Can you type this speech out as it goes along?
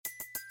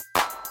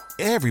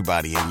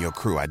Everybody in your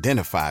crew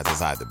identifies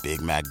as either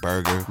Big Mac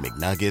Burger,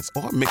 McNuggets,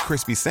 or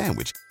McCrispy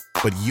Sandwich.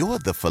 But you're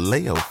the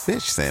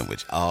Filet-O-Fish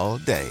Sandwich all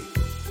day.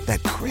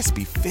 That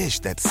crispy fish,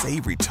 that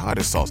savory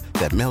tartar sauce,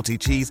 that melty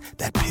cheese,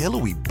 that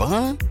pillowy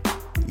bun.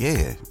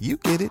 Yeah, you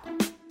get it.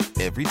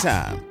 Every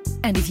time.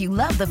 And if you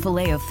love the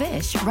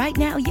Filet-O-Fish, right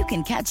now you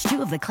can catch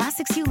two of the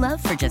classics you love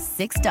for just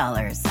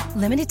 $6.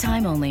 Limited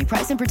time only.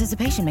 Price and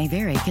participation may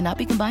vary. Cannot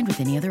be combined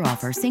with any other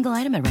offer. Single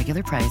item at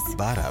regular price.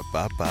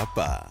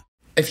 Ba-da-ba-ba-ba.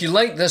 If you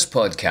like this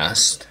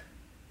podcast,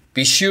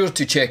 be sure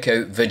to check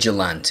out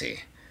Vigilante,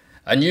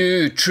 a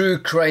new true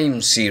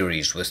crime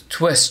series with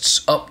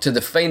twists up to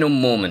the final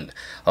moment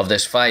of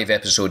this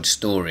 5-episode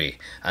story,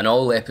 and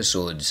all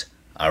episodes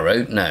are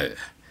out now.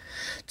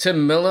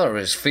 Tim Miller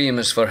is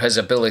famous for his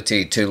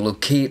ability to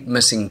locate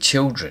missing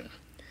children.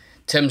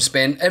 Tim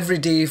spent every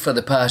day for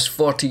the past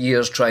 40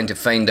 years trying to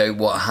find out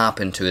what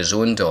happened to his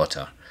own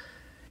daughter.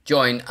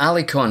 Join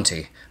Ali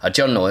Conti, a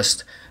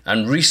journalist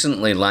and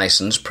recently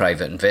licensed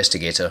private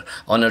investigator,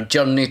 on her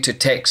journey to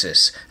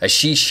Texas as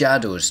she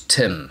shadows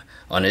Tim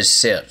on his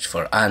search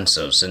for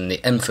answers in the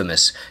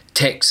infamous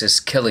Texas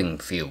Killing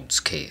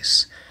Fields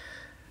case.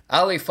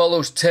 Ali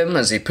follows Tim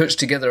as he puts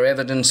together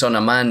evidence on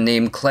a man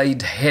named Clyde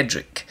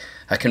Hedrick,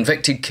 a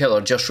convicted killer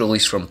just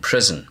released from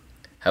prison.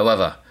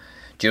 However,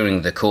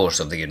 during the course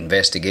of the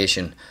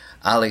investigation,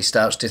 Ali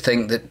starts to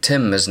think that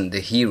Tim isn't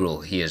the hero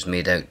he is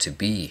made out to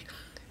be.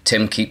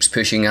 Tim keeps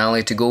pushing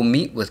Ali to go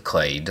meet with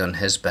Clyde on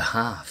his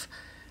behalf,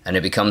 and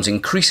it becomes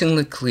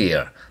increasingly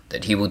clear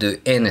that he will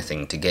do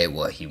anything to get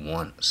what he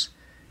wants,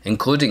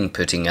 including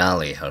putting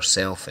Ali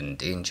herself in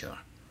danger.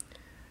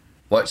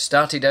 What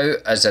started out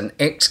as an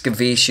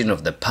excavation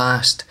of the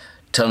past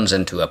turns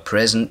into a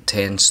present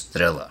tense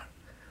thriller,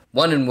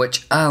 one in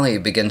which Ali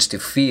begins to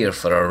fear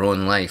for her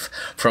own life.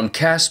 From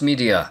Cass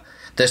Media,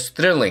 this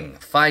thrilling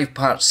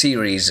 5-part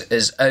series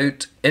is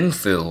out in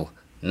full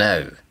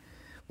now.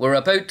 We're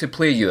about to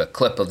play you a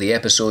clip of the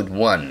episode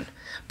 1,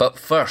 but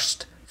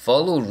first,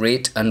 follow,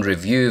 rate and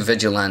review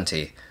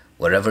Vigilante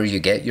wherever you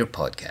get your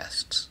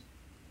podcasts.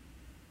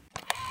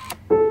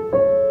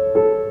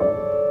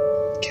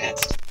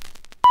 Cats.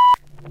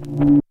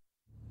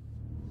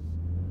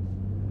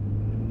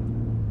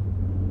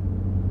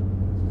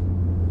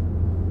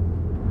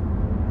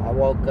 I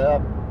woke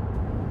up,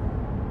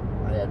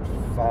 I had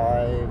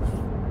 5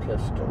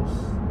 pistols,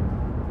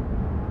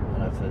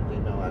 and I said, you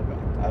know,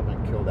 I'm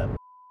going to kill that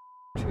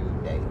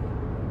today.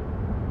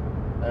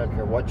 I don't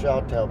care what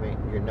y'all tell me,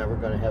 you're never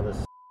going to have a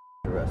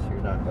arrest,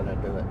 you're not going to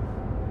do it.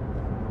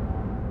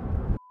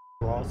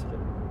 I lost it.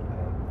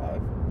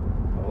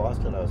 I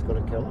lost it, I was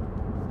going to kill him.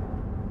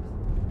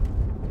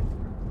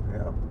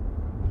 Yeah.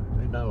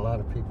 Not a lot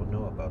of people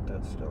know about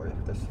that story.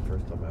 This is the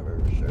first time I've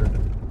ever shared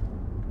it.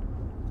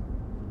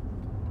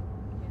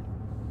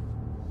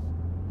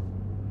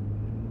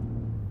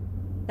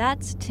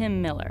 That's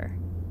Tim Miller.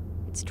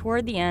 It's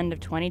toward the end of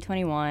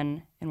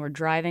 2021, and we're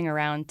driving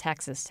around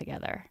Texas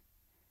together.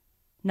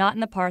 Not in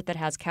the part that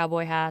has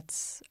cowboy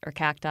hats or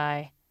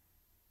cacti.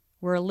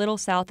 We're a little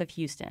south of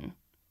Houston.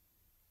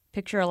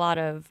 Picture a lot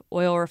of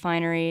oil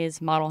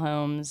refineries, model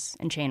homes,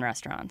 and chain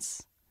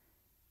restaurants.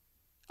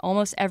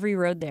 Almost every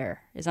road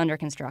there is under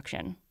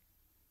construction.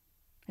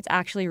 It's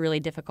actually really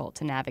difficult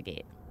to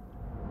navigate.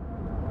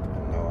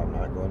 No, I'm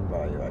not going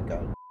by you. I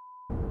got a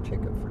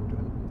ticket for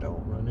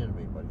don't run into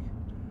me, buddy.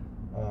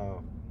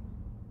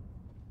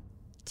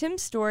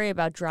 Tim's story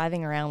about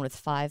driving around with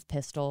 5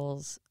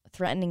 pistols,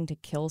 threatening to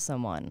kill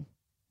someone,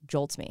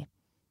 jolts me.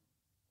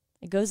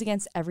 It goes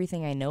against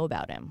everything I know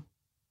about him.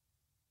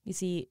 You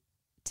see,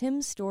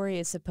 Tim's story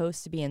is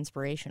supposed to be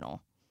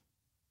inspirational.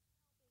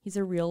 He's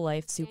a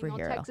real-life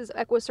superhero. Texas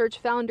EquiSearch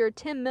founder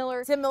Tim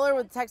Miller. Tim Miller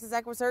with Texas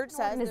EquiSearch says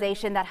an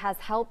organization that has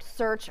helped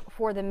search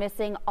for the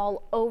missing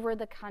all over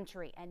the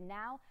country. And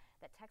now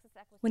that Texas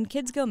EquiSearch... When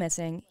kids go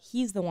missing,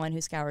 he's the one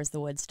who scours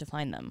the woods to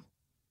find them.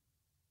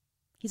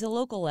 He's a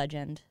local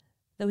legend,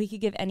 though he could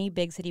give any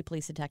big city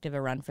police detective a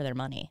run for their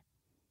money.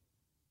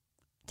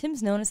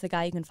 Tim's known as the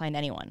guy who can find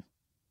anyone,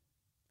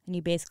 and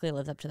he basically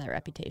lives up to that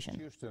reputation.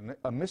 Houston,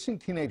 a missing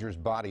teenager's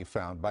body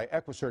found by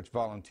EquiSearch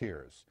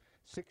volunteers.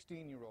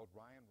 16-year-old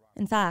Ryan.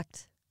 In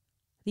fact,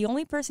 the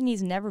only person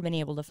he's never been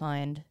able to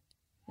find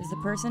is the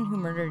person who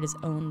murdered his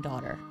own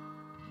daughter.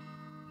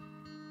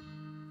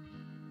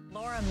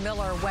 Laura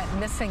Miller went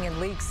missing in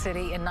League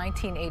City in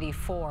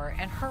 1984,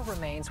 and her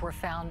remains were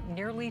found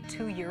nearly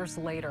 2 years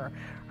later.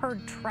 Her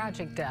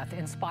tragic death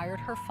inspired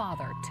her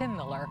father, Tim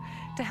Miller,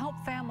 to help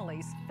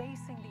families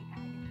facing the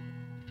agony.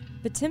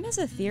 But Tim has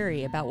a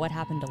theory about what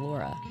happened to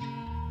Laura.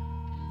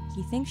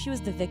 He thinks she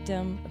was the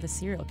victim of a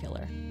serial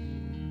killer.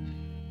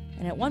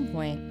 And at one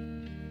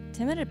point,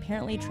 Tim had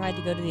apparently tried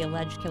to go to the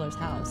alleged killer's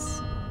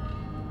house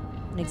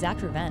and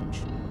exact revenge.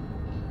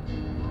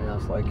 And I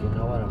was like, you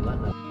know what, I'm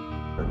letting him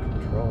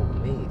control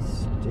me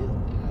still.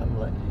 I'm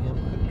letting him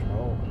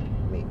control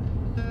me.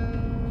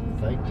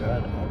 Thank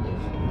God I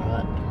was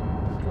not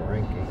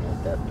drinking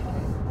at that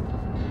time.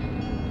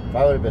 If I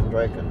would have been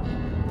drinking,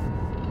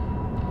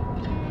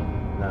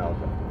 no,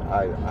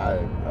 I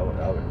would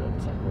have done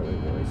something really,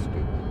 really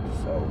stupid.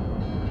 So So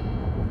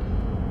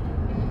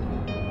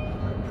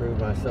I proved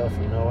myself,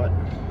 you know what?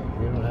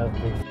 You don't have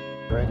to be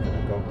drinking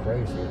and go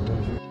crazy and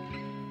lose your.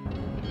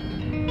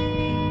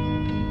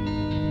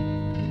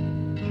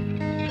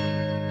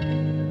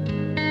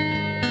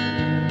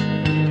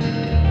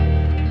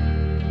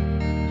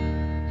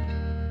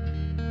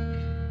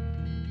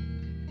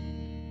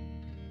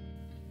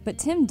 But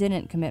Tim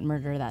didn't commit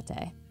murder that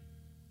day.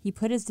 He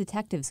put his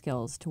detective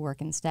skills to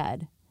work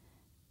instead.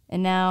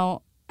 And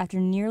now, after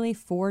nearly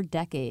 4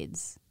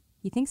 decades,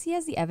 he thinks he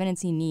has the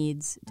evidence he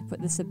needs to put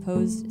the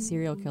supposed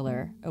serial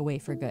killer away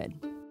for good.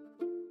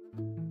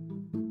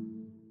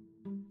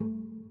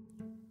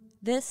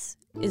 This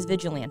is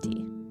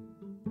Vigilante,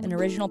 an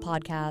original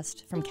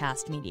podcast from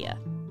Cast Media.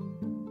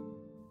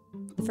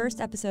 The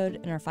first episode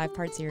in our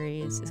 5-part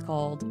series is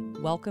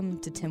called Welcome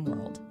to Tim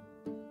World.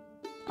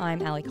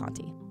 I'm Ali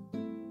Conti.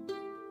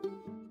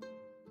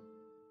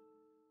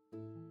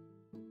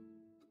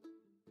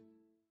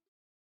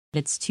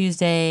 It's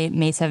Tuesday,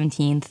 May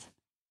 17th,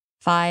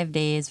 5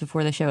 days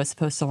before the show is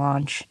supposed to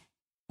launch,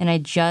 and I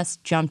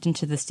just jumped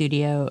into the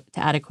studio to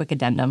add a quick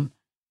addendum,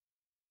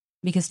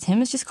 because Tim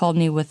has just called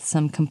me with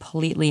some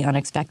completely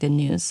unexpected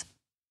news.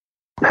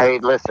 Hey,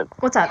 listen.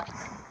 What's up?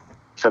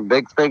 Some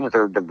big things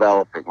are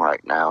developing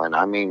right now, and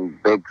I mean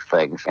big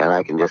things. And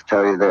I can just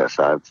tell you this: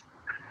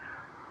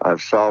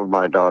 I've solved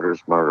my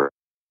daughter's murder.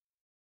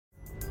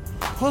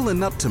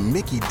 Pulling up to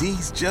Mickey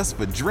D's just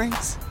for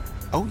drinks?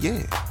 Oh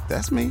yeah,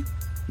 that's me.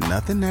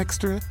 Nothing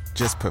extra,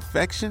 just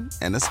perfection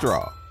and a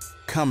straw.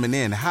 Coming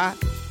in hot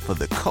for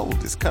the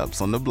coldest cups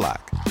on the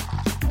block.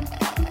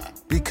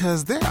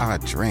 Because there are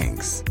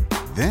drinks.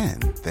 Then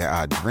there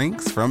are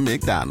drinks from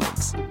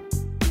McDonald's.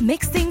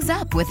 Mix things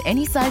up with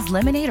any size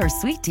lemonade or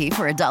sweet tea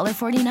for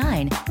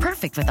 $1.49.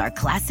 Perfect with our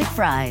classic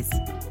fries.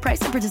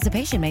 Price and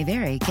participation may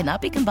vary.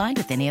 Cannot be combined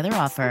with any other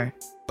offer.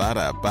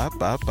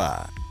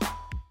 Ba-da-ba-ba-ba.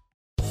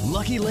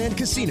 Lucky Land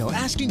Casino,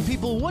 asking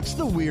people, what's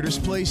the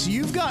weirdest place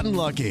you've gotten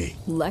lucky?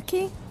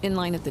 Lucky? In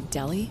line at the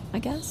deli, I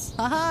guess?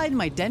 Aha, in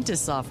my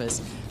dentist's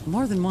office.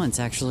 More than once,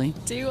 actually.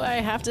 Do I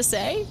have to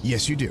say?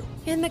 Yes, you do.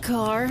 In the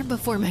car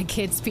before my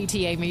kids'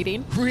 PTA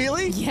meeting.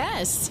 Really?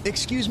 Yes.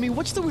 Excuse me,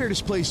 what's the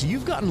weirdest place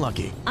you've gotten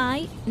lucky?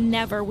 I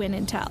never win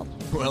and tell.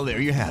 Well, there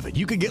you have it.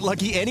 You can get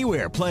lucky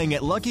anywhere, playing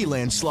at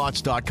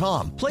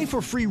LuckyLandSlots.com. Play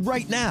for free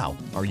right now.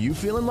 Are you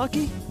feeling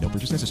lucky? No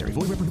purchase necessary.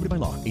 Void where prohibited by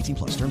law.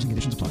 18+. Terms and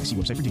conditions apply. See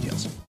website for details.